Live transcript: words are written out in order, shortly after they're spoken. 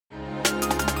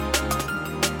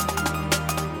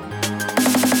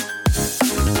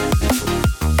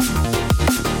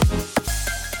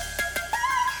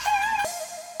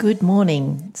Good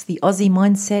morning. It's the Aussie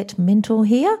Mindset Mentor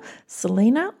here.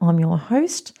 Selena, I'm your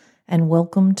host, and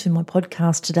welcome to my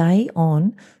podcast today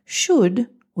on should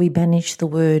we banish the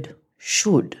word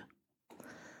should.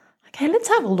 Okay, let's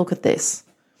have a look at this.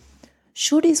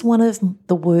 Should is one of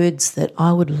the words that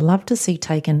I would love to see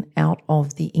taken out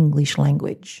of the English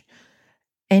language.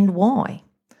 And why?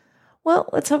 Well,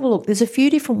 let's have a look. There's a few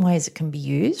different ways it can be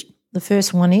used. The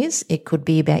first one is it could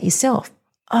be about yourself.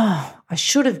 Oh, I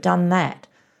should have done that.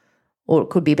 Or it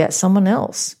could be about someone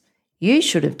else. You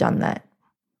should have done that.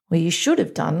 Or you should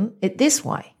have done it this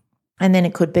way. And then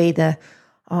it could be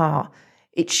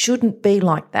it shouldn't be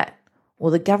like that. Or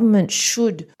the government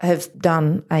should have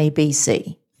done A, B,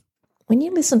 C. When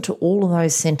you listen to all of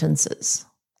those sentences,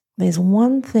 there's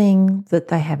one thing that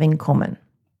they have in common.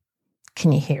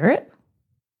 Can you hear it?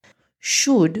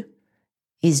 Should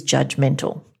is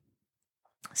judgmental.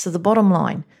 So the bottom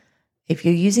line, if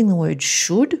you're using the word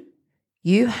should,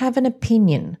 you have an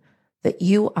opinion that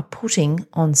you are putting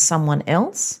on someone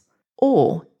else,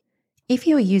 or if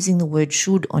you're using the word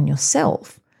should on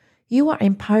yourself, you are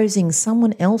imposing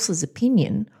someone else's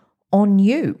opinion on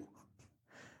you.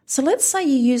 So let's say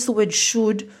you use the word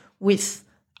should with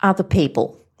other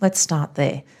people. Let's start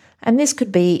there. And this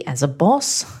could be as a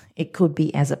boss, it could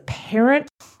be as a parent.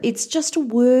 It's just a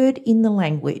word in the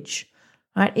language,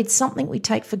 right? It's something we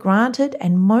take for granted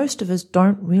and most of us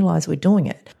don't realize we're doing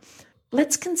it.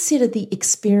 Let's consider the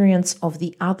experience of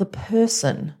the other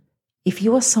person if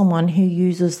you are someone who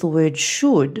uses the word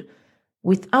should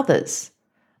with others.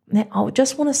 Now, I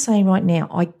just want to say right now,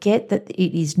 I get that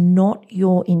it is not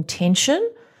your intention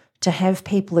to have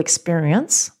people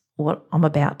experience what I'm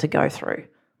about to go through,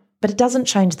 but it doesn't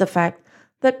change the fact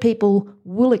that people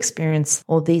will experience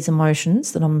all these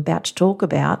emotions that I'm about to talk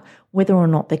about, whether or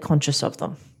not they're conscious of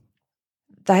them.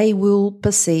 They will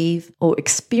perceive or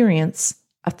experience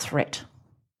a threat.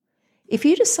 If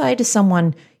you just say to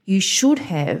someone, you should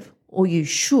have or you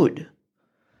should,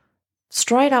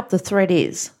 straight up the threat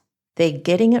is they're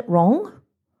getting it wrong,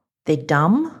 they're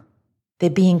dumb,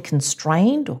 they're being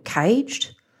constrained or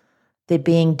caged, they're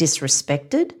being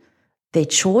disrespected, their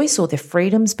choice or their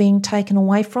freedom's being taken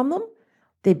away from them,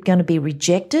 they're going to be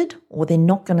rejected or they're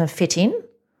not going to fit in.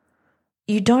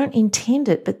 You don't intend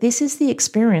it, but this is the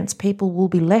experience people will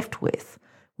be left with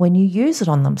when you use it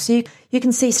on them. So you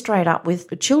can see straight up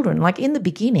with children, like in the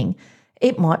beginning,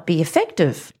 it might be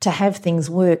effective to have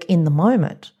things work in the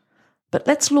moment. But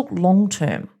let's look long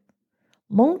term.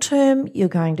 Long term, you're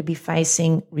going to be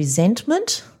facing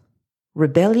resentment,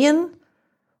 rebellion,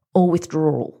 or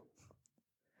withdrawal.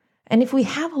 And if we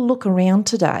have a look around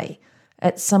today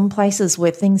at some places where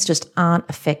things just aren't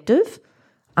effective,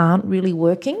 aren't really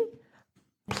working,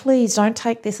 please don't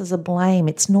take this as a blame.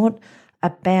 It's not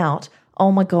about,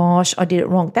 oh my gosh, I did it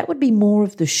wrong. That would be more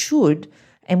of the should,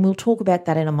 and we'll talk about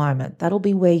that in a moment. That'll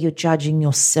be where you're judging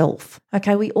yourself.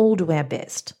 Okay, we all do our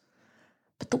best.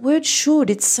 But the word should,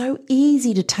 it's so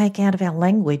easy to take out of our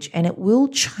language and it will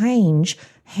change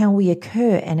how we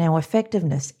occur and our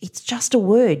effectiveness. It's just a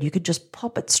word. You could just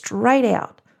pop it straight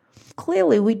out.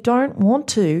 Clearly, we don't want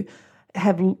to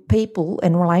have people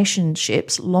and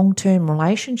relationships, long-term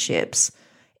relationships,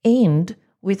 end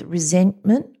with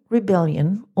resentment,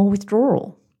 rebellion, or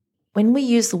withdrawal. When we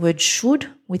use the word should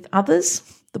with others,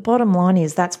 the bottom line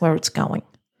is that's where it's going.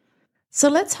 So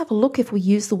let's have a look if we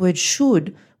use the word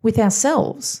should with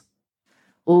ourselves.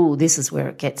 Oh, this is where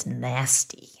it gets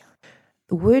nasty.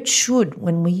 The word should,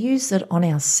 when we use it on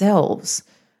ourselves,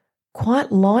 quite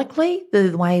likely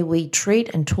the way we treat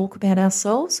and talk about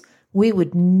ourselves, we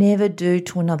would never do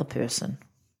to another person.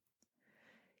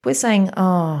 We're saying,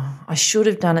 oh, I should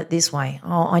have done it this way.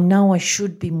 Oh, I know I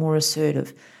should be more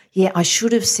assertive. Yeah, I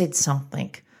should have said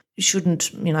something. It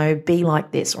shouldn't, be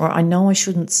like this. Or I know I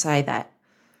shouldn't say that.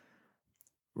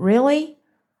 Really?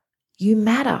 You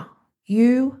matter.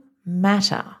 You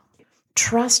matter.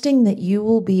 Trusting that you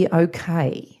will be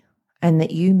okay and that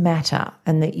you matter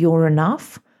and that you're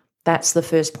enough, that's the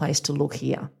first place to look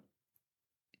here.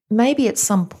 Maybe at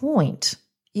some point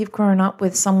you've grown up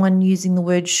with someone using the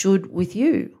word should with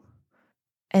you.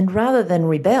 And rather than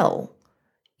rebel,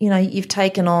 you've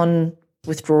taken on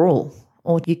withdrawal,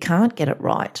 or you can't get it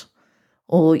right,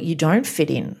 or you don't fit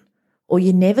in, or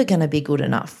you're never going to be good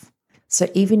enough. So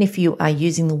even if you are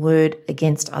using the word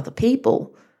against other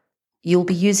people, you'll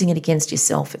be using it against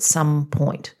yourself at some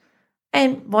point.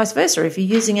 And vice versa, if you're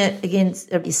using it against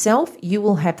yourself, you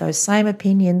will have those same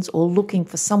opinions or looking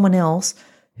for someone else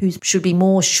who should be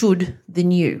more should than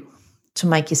you to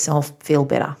make yourself feel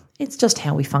better. It's just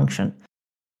how we function.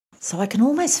 So I can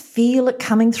almost feel it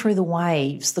coming through the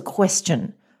waves, the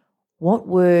question, what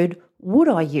word would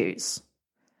I use?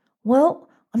 Well,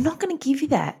 I'm not going to give you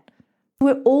that.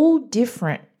 We're all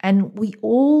different and we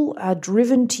all are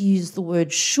driven to use the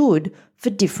word should for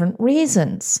different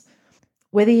reasons.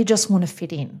 Whether you just want to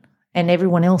fit in and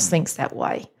everyone else thinks that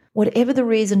way, whatever the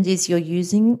reason is you're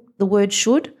using the word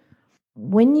should,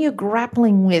 when you're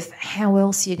grappling with how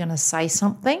else you're going to say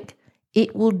something,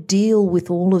 it will deal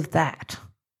with all of that.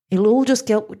 It'll all just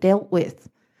get dealt with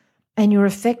and your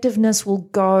effectiveness will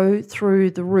go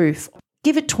through the roof.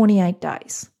 Give it 28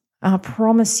 days. I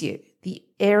promise you, the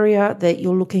area that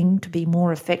you're looking to be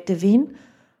more effective in,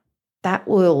 that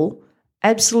will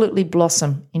absolutely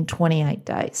blossom in 28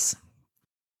 days.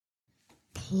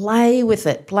 Play with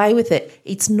it. Play with it.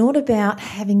 It's not about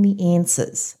having the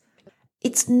answers.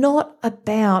 It's not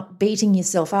about beating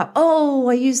yourself up. Oh,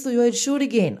 I used the word should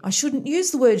again. I shouldn't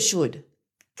use the word should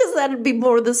because that'd be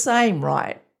more of the same,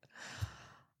 right?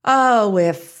 Oh,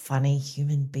 we're funny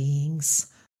human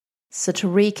beings. So to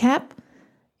recap,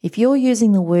 if you're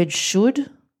using the word should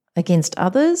against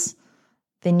others,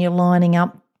 then you're lining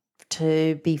up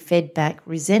to be fed back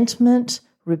resentment,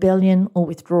 rebellion, or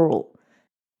withdrawal.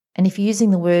 And if you're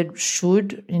using the word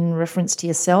should in reference to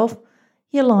yourself,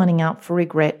 you're lining up for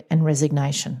regret and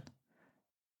resignation.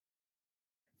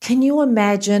 Can you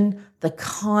imagine the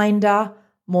kinder,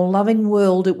 more loving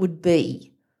world it would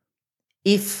be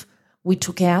if we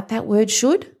took out that word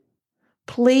should?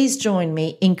 Please join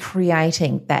me in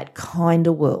creating that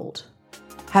kinder world.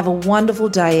 Have a wonderful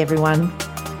day, everyone.